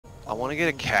I want to get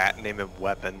a cat and name him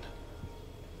Weapon.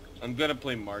 I'm gonna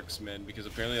play Marksman because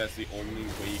apparently that's the only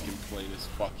way you can play this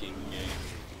fucking game.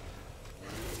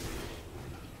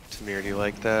 Tamir, do you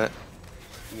like that?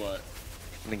 What?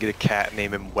 I'm gonna get a cat and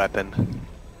name him Weapon.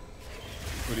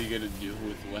 What are you gonna do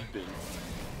with Weapon?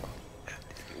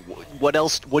 What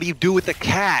else? What do you do with a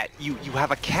cat? You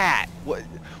have a cat. What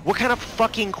kind of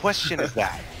fucking question is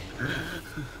that?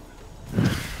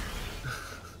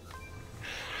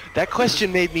 That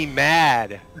question made me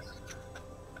mad.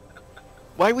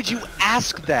 Why would you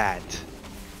ask that?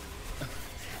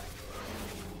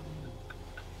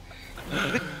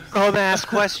 Dumbass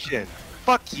question.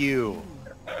 Fuck you.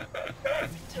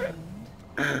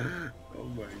 Oh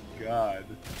my god.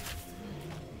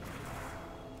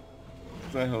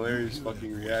 It's a hilarious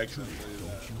fucking reaction. I'll tell you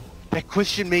that. That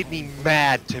question made me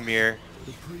mad, Tamir.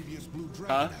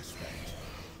 Huh?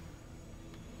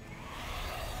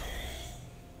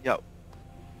 Yo.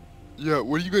 Yeah,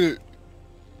 what are you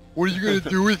gonna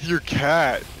do with your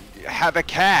cat? Have a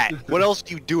cat. What else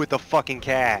do you do with a fucking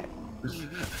cat?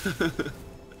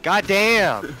 God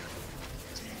damn.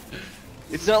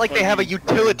 It's not like they have a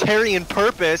utilitarian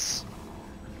purpose.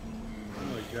 Oh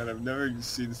my god, I've never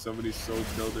seen somebody so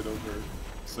tilted over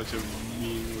such a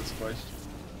meaningless question.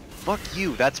 Fuck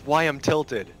you, that's why I'm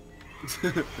tilted.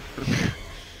 Because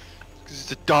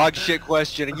it's a dog shit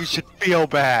question and you should feel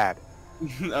bad.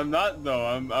 I'm not though.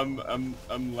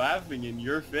 I'm laughing in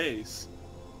your face.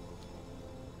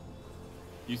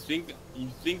 You think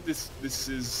this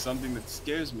is something that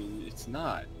scares me? It's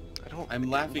not. I'm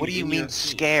laughing. What do you in mean your face.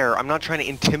 scare? I'm not trying to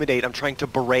intimidate, I'm trying to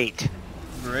berate.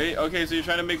 Right? Okay, so you're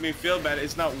trying to make me feel bad.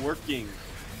 It's not working.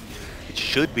 It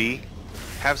should be.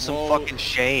 Have some Well, fucking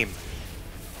shame.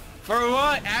 For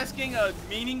what? Asking a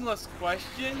meaningless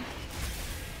question?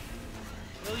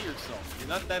 Kill yourself. You're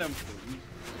not that important.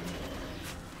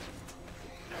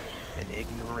 An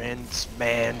ignorant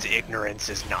man's ignorance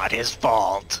is not his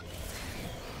fault.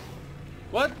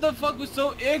 What the fuck was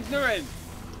so ignorant?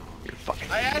 You're fucking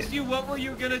I idiot. asked you what were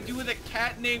you gonna do with a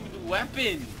cat named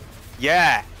Weapon?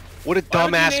 Yeah. What a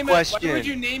dumbass question. Why would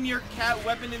you name your cat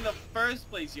Weapon in the first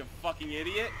place, you fucking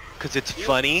idiot? Cause it's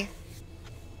funny.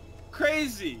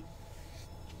 Crazy.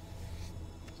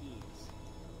 Jeez.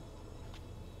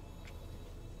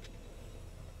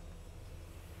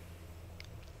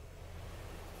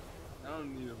 I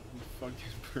don't need to be fucking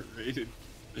paraded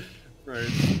for a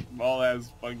small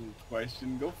ass fucking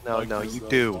question. Go fuck No, you yourself,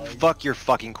 do. dog. Fuck your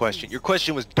fucking question. Your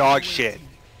question was dog shit.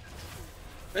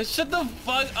 Man, shut the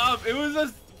fuck up. It was a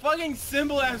fucking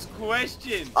simple ass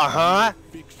question. Uh-huh.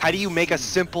 How do you make a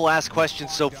simple ass question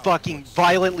so fucking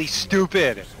violently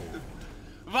stupid?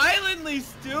 Violently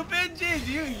stupid? Jeez,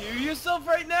 you yourself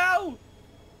right now?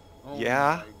 Oh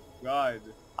Yeah. my god.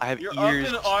 I have You're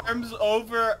ears. up in arms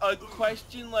over a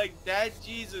question like that?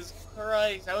 Jesus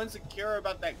Christ. How insecure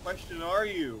about that question are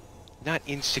you? Not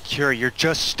insecure, you're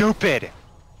just stupid.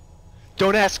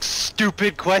 Don't ask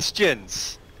stupid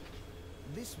questions.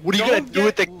 What are you gonna do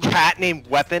with the cat named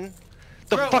Weapon?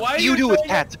 The Bro, fuck why do you do with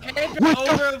cats? What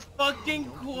Over the, a fucking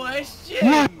question?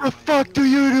 what the fuck do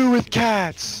you do with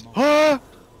cats? Huh?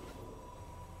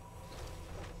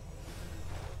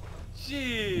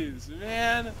 Jeez,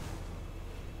 man.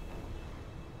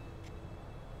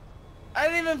 I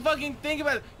didn't even fucking think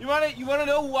about it. You wanna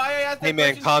know why I asked that Hey man,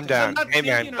 question? calm 'Cause I'm down. not Hey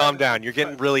man, thinking calm about down. it. You're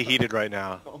getting really heated right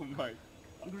now. Oh my.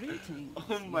 Greetings.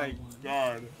 Oh my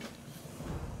god.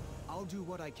 I'll do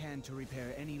what I can to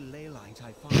repair any ley lines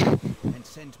I find, and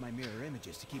send my mirror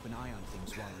images to keep an eye on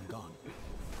things while I'm gone.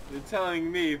 You're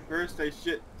telling me first I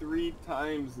shit 3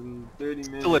 times in 30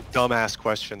 minutes. Still a dumbass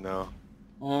question though.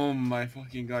 Oh my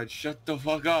fucking god, shut the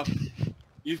fuck up.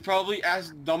 You've probably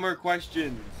asked dumber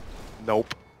questions.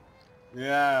 Nope.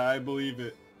 Yeah, I believe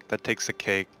it. That takes a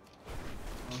cake.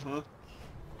 Uh-huh.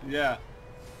 Yeah.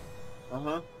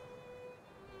 Uh-huh.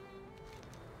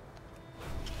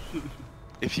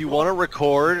 If you want to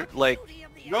record, like,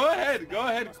 Go ahead,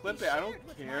 clip it. I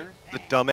don't care. the dumb